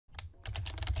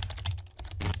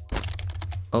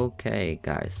Okay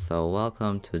guys, so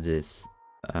welcome to this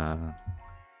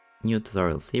new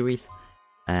tutorial series,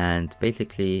 and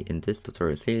basically in this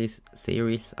tutorial series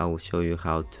I will show you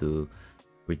how to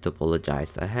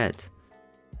retopologize a head.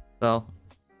 So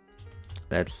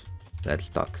let's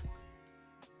talk.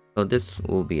 So this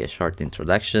will be a short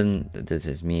introduction. This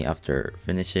is me after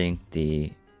finishing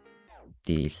the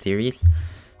series.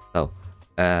 So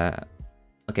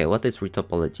okay, what is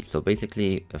retopology? So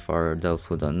basically, for those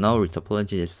who don't know,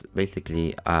 retopology is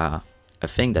basically a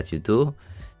thing that you do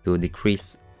to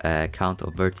decrease count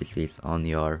of vertices on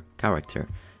your character.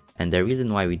 And the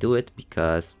reason why we do it,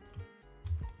 because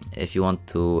if you want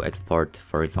to export,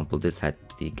 for example, this head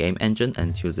to the game engine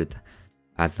and use it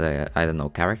as a, I don't know,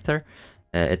 character,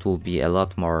 it will be a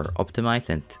lot more optimized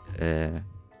and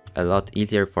a lot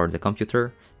easier for the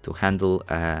computer to handle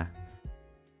a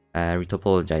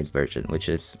retopologized version,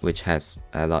 which has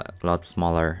a lot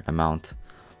smaller amount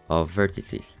of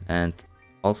vertices. And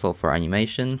also for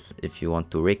animations, if you want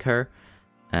to rig her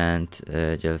and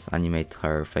just animate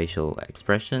her facial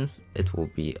expressions, it will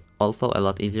be also a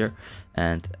lot easier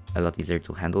and a lot easier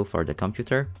to handle for the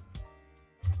computer.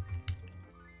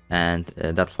 And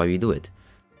that's why we do it.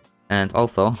 And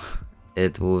also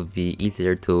it will be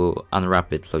easier to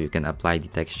unwrap it so you can apply the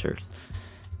textures.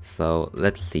 So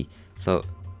let's see. So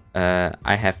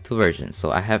I have two versions.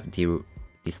 So I have the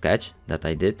sketch that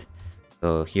I did.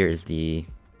 So here is the,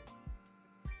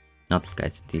 not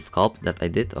sketch, the sculpt that I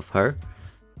did of her.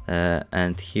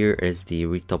 And here is the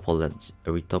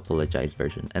retopologized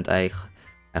version. And I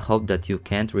hope that you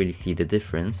can't really see the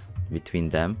difference between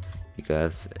them,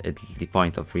 because it's the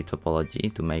point of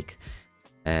retopology to make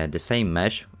the same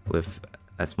mesh with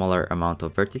a smaller amount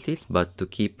of vertices, but to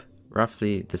keep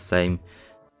roughly the same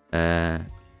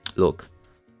look.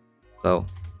 So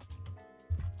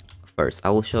first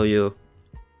I will show you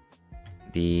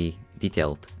the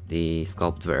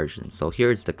sculpt version. So here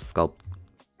is the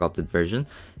sculpted version.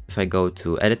 If I go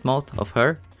to edit mode of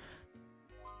her,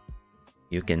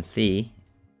 you can see,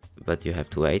 but you have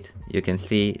to wait, you can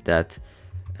see that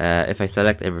if I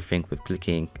select everything with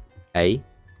clicking A,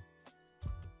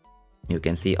 you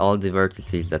can see all the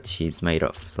vertices that she's made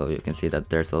of. So you can see that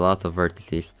there's a lot of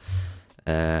vertices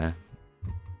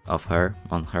of her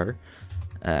on her.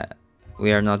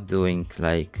 We are not doing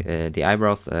like the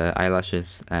eyebrows,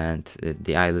 eyelashes and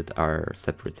the eyelid are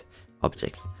separate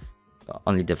objects,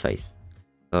 only the face.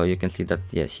 So you can see that,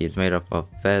 yeah, she's made of a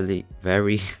very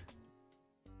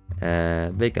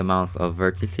big amount of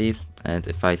vertices. And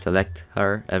if I select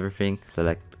her, everything,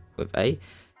 select with A,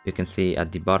 you can see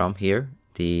at the bottom here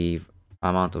the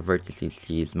amount of vertices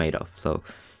she's made of. So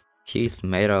she's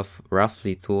made of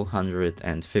roughly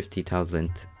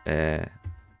 250,000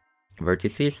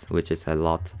 vertices, which is a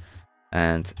lot,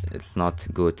 and it's not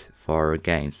good for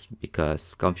games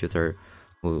because computer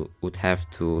would have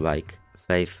to like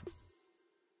save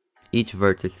each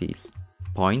vertices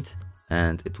point,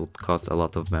 and it would cost a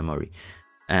lot of memory.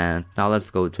 And now let's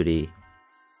go to the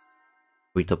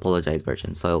retopologized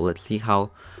version. So let's see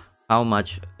how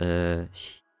much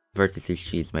vertices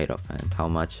she's made of and how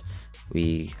much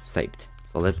we saved.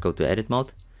 So let's go to edit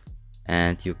mode,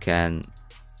 and you can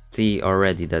see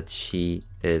already that she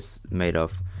is made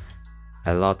of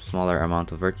a lot smaller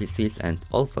amount of vertices, and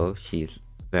also she's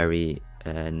very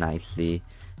nicely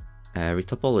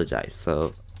retopologized.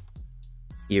 So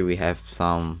here we have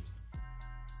some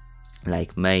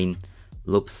like main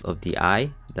loops of the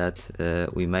eye that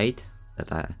we made,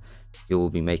 that you will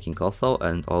be making also,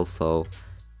 and also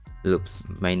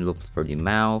main loops for the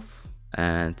mouth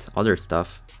and other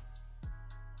stuff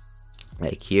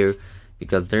like here,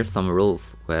 because there's some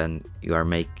rules when you are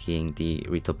making the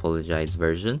retopologized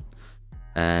version,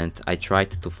 and I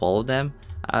tried to follow them.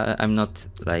 I'm not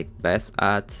like best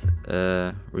at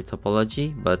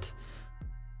retopology, but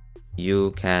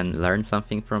you can learn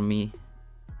something from me,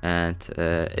 and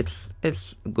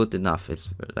it's good enough. It's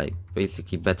like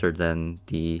basically better than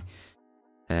the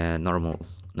normal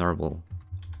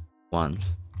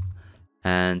ones.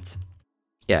 And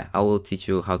yeah, I will teach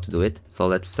you how to do it. So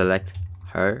let's select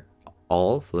her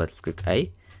all. So let's click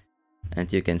A,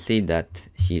 and you can see that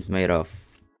she's made of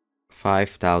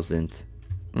 5,000,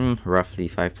 roughly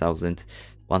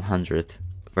 5,100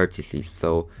 vertices.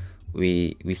 So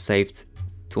we saved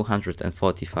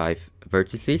 245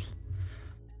 vertices,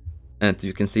 and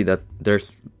you can see that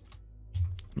there's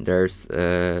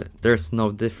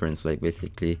no difference. Like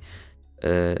basically,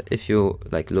 if you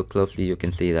like look closely, you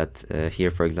can see that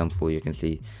here, for example, you can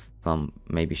see some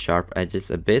maybe sharp edges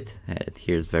a bit.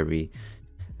 Here's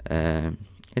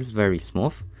it's very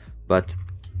smooth, but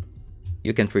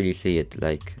you can't really see it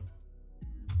like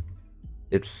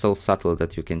it's so subtle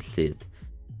that you can see it.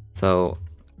 So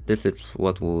this is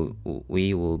what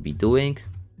we will be doing,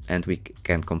 and we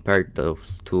can compare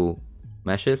those two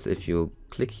meshes if you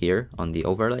click here on the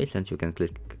overlays and you can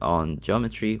click on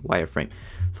geometry wireframe.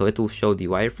 So it will show the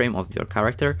wireframe of your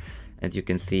character, and you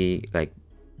can see, like,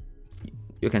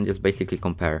 you can just basically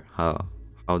compare how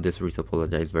this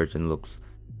retopologized version looks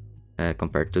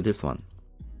compared to this one.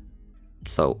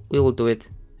 So we will do it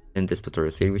in this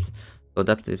tutorial series. So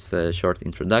that is a short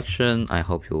introduction. I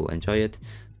hope you enjoy it,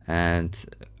 and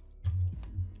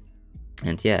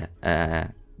yeah,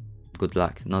 good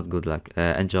luck, not good luck,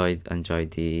 enjoy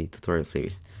the tutorial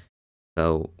series.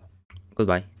 So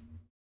goodbye.